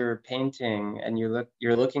as you're painting and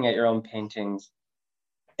you're looking at your own paintings,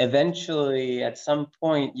 eventually at some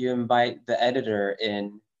point you invite the editor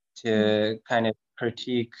in to kind of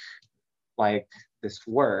critique like this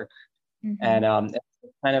work. Mm-hmm. And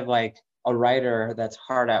it's kind of like a writer that's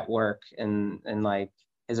hard at work in like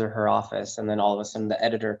his or her office, and then all of a sudden the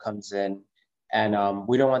editor comes in, and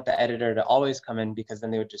we don't want the editor to always come in because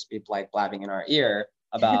then they would just be like blabbing in our ear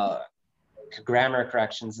about grammar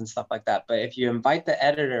corrections and stuff like that. But if you invite the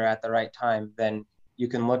editor at the right time, then you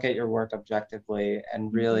can look at your work objectively and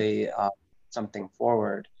Mm-hmm. really something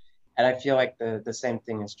forward. And I feel like the same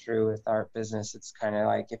thing is true with art business. It's kind of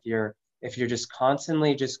like if you're just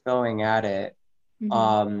constantly just going at it, Mm-hmm.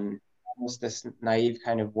 um, almost this naive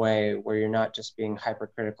kind of way where you're not just being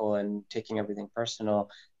hypercritical and taking everything personal,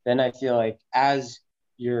 then I feel like as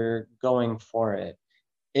you're going for it,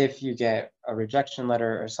 if you get a rejection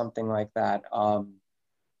letter or something like that,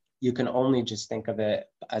 you can only just think of it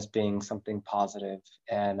as being something positive,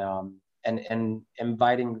 and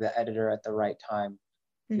inviting the editor at the right time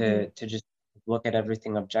Mm-hmm. to just look at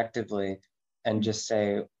everything objectively and just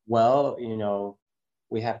say, well,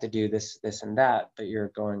 we have to do this, this, and that, but you're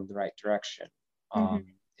going the right direction. Mm-hmm.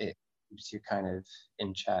 It keeps you kind of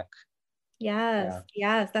in check. Yes,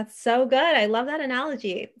 Yeah. yes, that's so good. I love that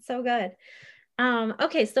analogy. So good.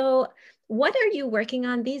 Okay, so what are you working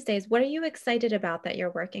on these days? What are you excited about that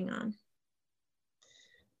you're working on?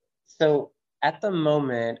 So at the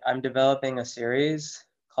moment, I'm developing a series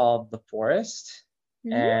called The Forest,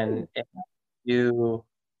 Mm, and it has to do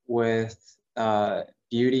with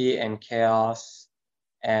beauty and chaos.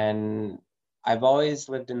 And I've always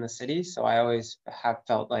lived in the city, so I always have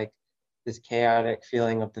felt like this chaotic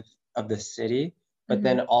feeling of the city. But mhm,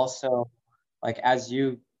 then also, like as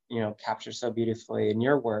capture so beautifully in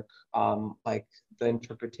your work, like the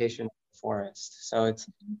interpretation of the forest. So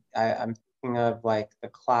I'm thinking of like the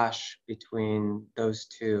clash between those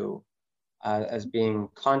two, as being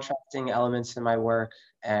contrasting elements in my work,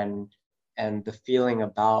 and the feeling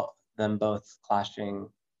about them both clashing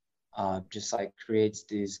just like creates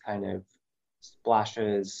these kind of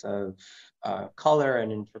splashes of color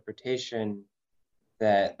and interpretation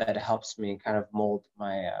that helps me kind of mold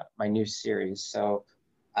my new series. So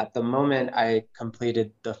at the moment, I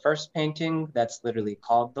completed the first painting that's literally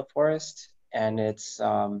called The Forest, and it's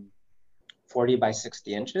 40 by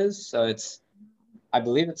 60 inches. So I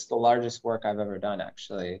believe it's the largest work I've ever done,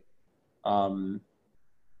 actually. Um,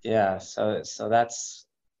 yeah, so that's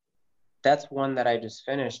one that I just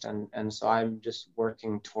finished, and so I'm just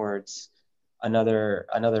working towards another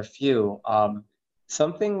few.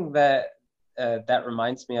 Something that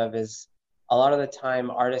reminds me of is a lot of the time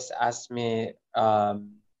artists ask me,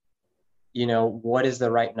 what is the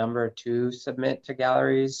right number to submit to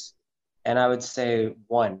galleries, and I would say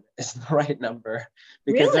one is the right number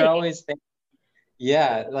because they're Really? always thinking,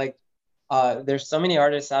 yeah, like there's so many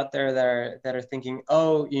artists out there that are thinking,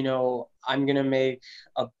 oh, I'm gonna make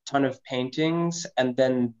a ton of paintings, and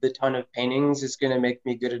then the ton of paintings is gonna make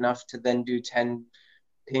me good enough to then do 10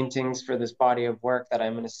 paintings for this body of work that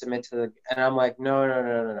I'm gonna submit to and I'm like, no, no,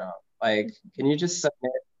 no, no, no. Like, can you just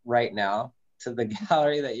submit right now to the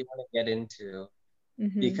gallery that you want to get into?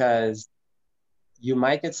 Mm-hmm. Because you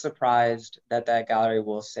might get surprised that that gallery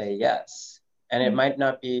will say yes. And it might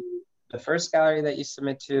not be the first gallery that you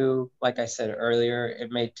submit to. Like I said earlier,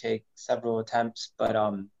 it may take several attempts, but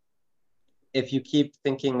if you keep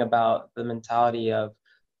thinking about the mentality of,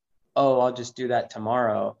 oh, I'll just do that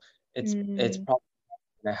tomorrow, it's Mm-hmm. probably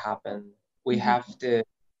going to happen. We have Mm-hmm.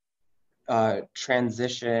 to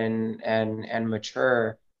transition and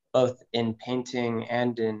mature both in painting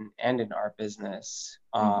and in our business,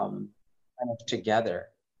 kind of together,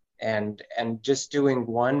 and just doing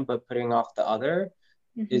one but putting off the other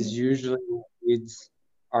Mm-hmm. is usually what leads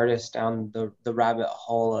artists down the rabbit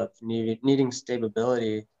hole of needing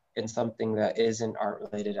stability in something that isn't art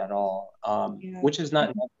related at all, Yeah. which is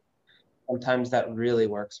not, sometimes that really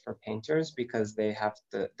works for painters because they have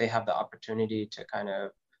the opportunity to kind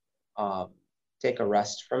of um, take a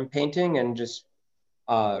rest from painting and just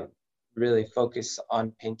uh, really focus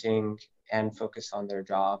on painting and focus on their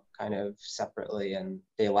job kind of separately. And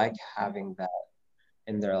they like having that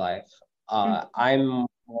in their life. I'm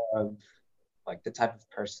more of like the type of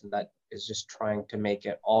person that is just trying to make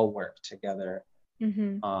it all work together.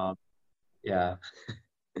 Mm-hmm. Um, yeah.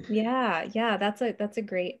 Yeah, yeah, that's a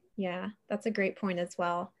great point as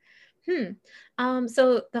well. Hmm.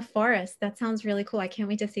 So the forest, that sounds really cool. I can't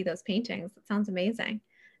wait to see those paintings. It sounds amazing.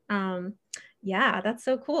 Um, yeah, that's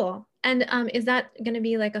so cool. And is that going to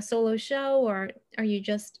be like a solo show, or are you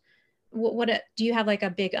just do you have like a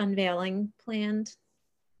big unveiling planned?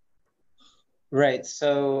 Right.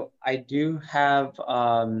 So I do have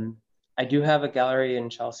a gallery in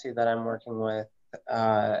Chelsea that I'm working with.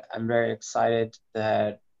 I'm very excited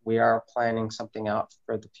that we are planning something out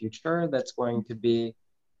for the future that's going to be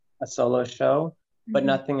a solo show, but Mhm,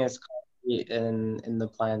 nothing is concrete in the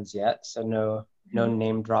plans yet. So no mhm.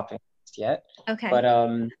 name dropping yet. Okay. But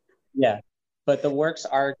yeah. But the works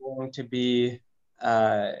are going to be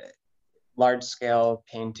uh large scale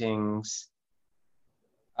paintings.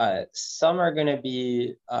 Some are going to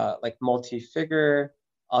be like multi-figure,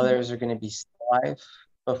 Mhm, others are going to be still life.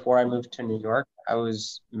 Before I moved to New York, I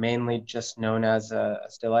was mainly just known as a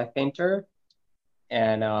still life painter,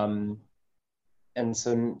 and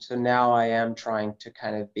so now I am trying to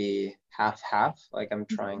kind of be half half. Like I'm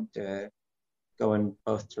trying mhm, to go in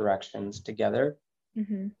both directions together.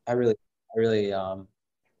 mhm. I really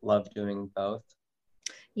love doing both.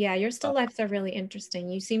 Yeah, your still Uh, lifes are really interesting.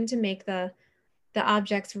 You seem to make the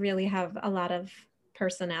objects really have a lot of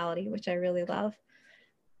personality, which I really love.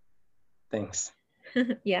 Thanks.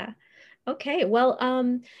 Yeah. Okay. Well,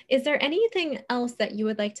 is there anything else that you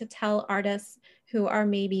would like to tell artists who are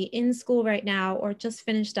maybe in school right now or just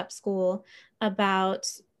finished up school about,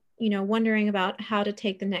 wondering about how to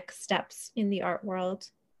take the next steps in the art world?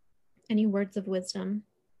 Any words of wisdom?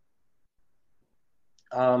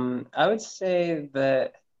 I would say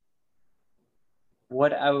that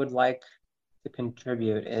what I would like to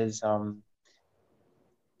contribute is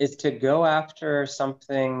to go after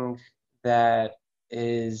something that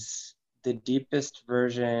is the deepest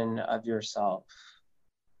version of yourself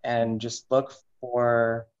and just look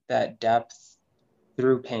for that depth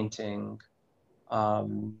through painting,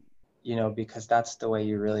 um, because that's the way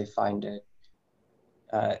you really find it.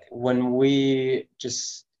 When we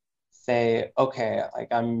just say, okay,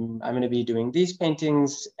 like I'm going to be doing these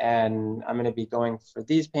paintings and I'm going to be going for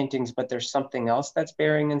these paintings, but there's something else that's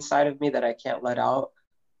bearing inside of me that I can't let out.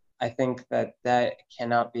 I think that that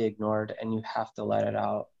cannot be ignored and you have to let it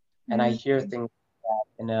out. And I hear Mm-hmm. things like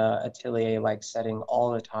that in a atelier like setting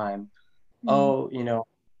all the time. Mm-hmm.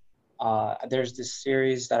 Oh, there's this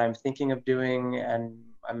series that I'm thinking of doing and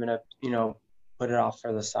I'm gonna, put it off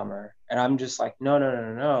for the summer. And I'm just like, no, no, no,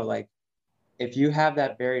 no, no. Like if you have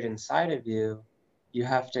that buried inside of you, you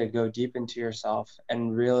have to go deep into yourself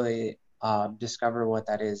and really discover what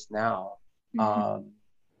that is now. Mm-hmm. Um,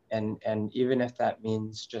 and even if that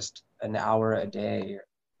means just an hour a day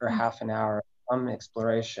or half an hour, some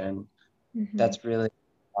exploration, Mm-hmm. that's really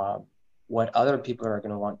um, what other people are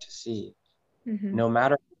going to want to see, Mm-hmm. no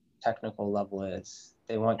matter what the technical level is.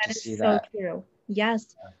 They want to That is see so that. true.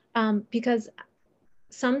 Yes. Because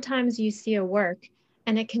sometimes you see a work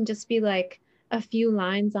and it can just be like a few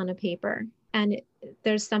lines on a paper. And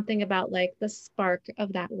there's something about like the spark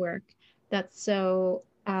of that work that's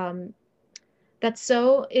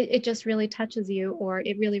it just really touches you, or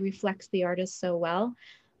it really reflects the artist so well.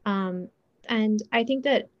 Um, and I think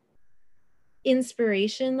that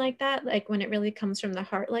inspiration like that, like when it really comes from the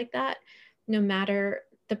heart like that, no matter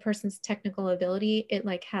the person's technical ability, it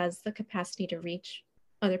like has the capacity to reach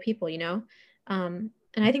other people, you know? And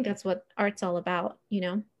I think that's what art's all about, you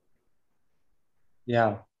know?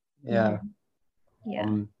 Yeah, yeah. Mhm. Yeah.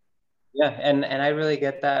 Um, Yeah, and I really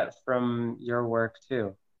get that from your work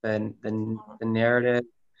too. The narrative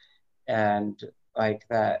and like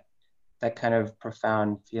that kind of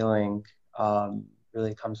profound feeling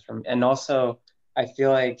really comes from. And also, I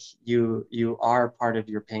feel like you are part of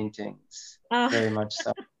your paintings, Uh, very much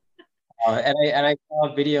so. And I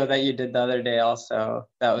saw a video that you did the other day also.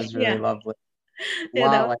 That was really yeah. lovely. Yeah,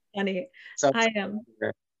 that Wow, was like funny. so. I am.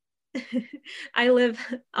 I live,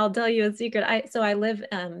 I'll tell you a secret. I live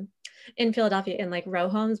in Philadelphia in like row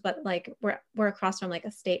homes, but like we're across from like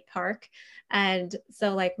a state park. And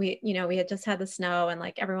so like we had just had the snow and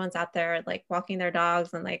like everyone's out there like walking their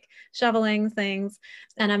dogs and like shoveling things.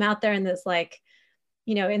 And I'm out there in this like,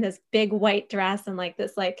 in this big white dress and like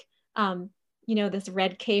this like this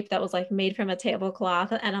red cape that was like made from a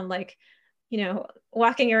tablecloth. And I'm like,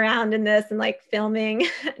 walking around in this and like filming,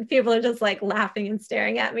 and people are just like laughing and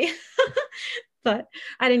staring at me. But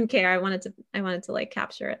I didn't care. I wanted to like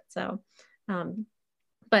capture it. So, um,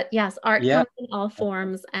 but yes, art Yeah, comes in all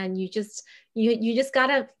forms, and you just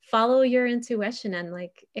gotta follow your intuition and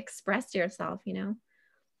like express yourself.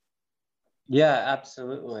 yeah,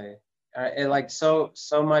 absolutely. It like so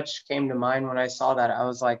much came to mind when I saw that. I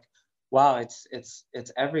was like, wow, it's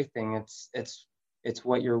everything. It's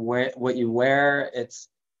what you wear.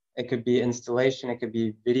 It could be installation, it could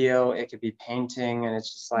be video, it could be painting, and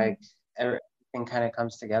it's just like everything kind of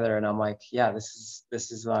comes together. And I'm like, yeah, this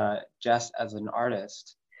is Jess as an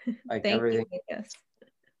artist, like Thank you, everything. Lucas.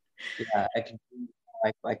 Yeah, I can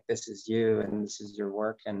like this is you and this is your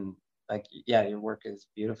work and like yeah, your work is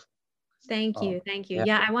beautiful. Thank you. Thank you. Yeah.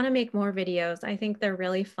 Yeah, I want to make more videos. I think they're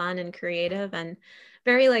really fun and creative and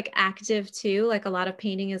very like active too. Like a lot of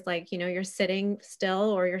painting is like, you're sitting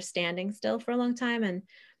still or you're standing still for a long time. And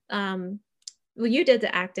um, well, you did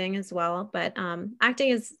the acting as well, but acting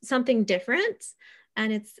is something different,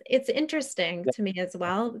 and it's interesting to me as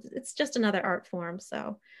well. It's just another art form,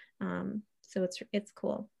 so it's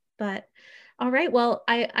cool. But all right, well,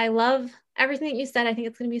 I love everything that you said. I think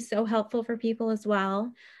it's going to be so helpful for people as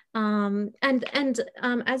well. And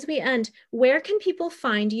as we end, where can people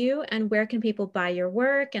find you, and where can people buy your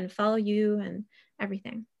work and follow you and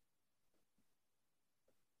everything?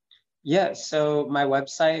 Yeah, so my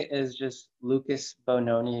website is just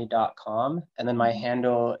lucasbononi.com, and then my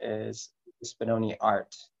handle is Lucas Bononi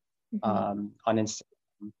Art Mhm. on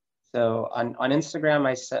Instagram. So on Instagram,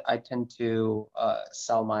 I tend to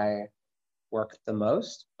sell my work the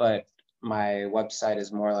most, but my website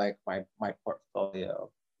is more like my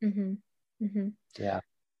portfolio. Mhm. Mhm. Yeah,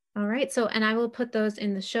 All right. So, and I will put those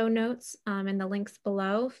in the show notes in the links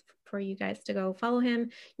below for you guys to go follow him.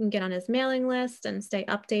 You can get on his mailing list and stay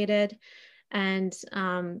updated and,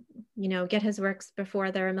 get his works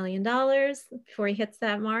before they're $1 million, before he hits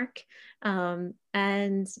that mark.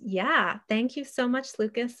 And yeah, thank you so much,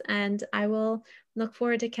 Lucas. And I will look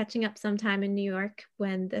forward to catching up sometime in New York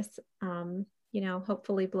when this,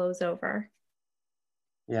 hopefully blows over.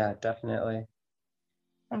 yeah, definitely.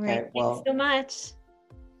 All right. Okay, Thanks well, so much.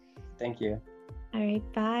 thank you. All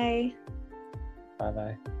right. Bye. Bye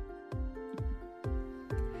bye.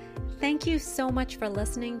 Thank you so much for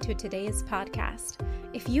listening to today's podcast.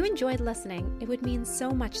 If you enjoyed listening, it would mean so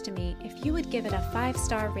much to me if you would give it a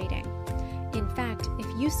 5-star rating. In fact, if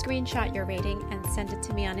you screenshot your rating and send it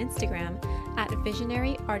to me on Instagram at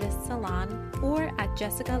Visionary Artist Salon or at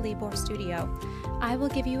Jessica Libor Studio, I will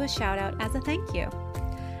give you a shout out as a thank you.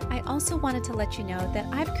 I also wanted to let you know that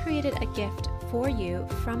I've created a gift for you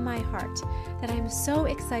from my heart that I'm so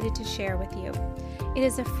excited to share with you. It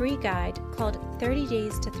is a free guide called 30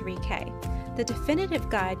 Days to 3K, the definitive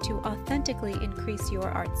guide to authentically increase your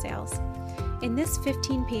art sales. In this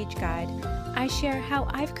 15-page guide, I share how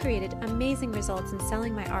I've created amazing results in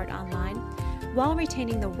selling my art online while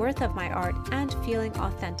retaining the worth of my art and feeling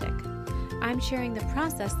authentic. I'm sharing the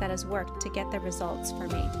process that has worked to get the results for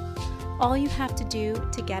me. All you have to do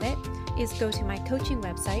to get it is go to my coaching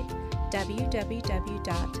website,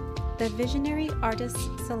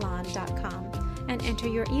 www.thevisionaryartistsalon.com, and enter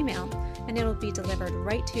your email, and it'll be delivered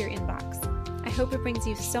right to your inbox. I hope it brings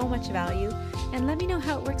you so much value, and let me know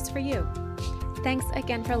how it works for you. Thanks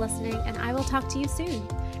again for listening, and I will talk to you soon.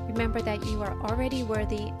 Remember that you are already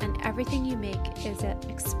worthy, and everything you make is an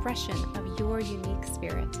expression of your unique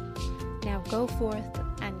spirit. Now go forth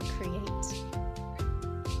and create.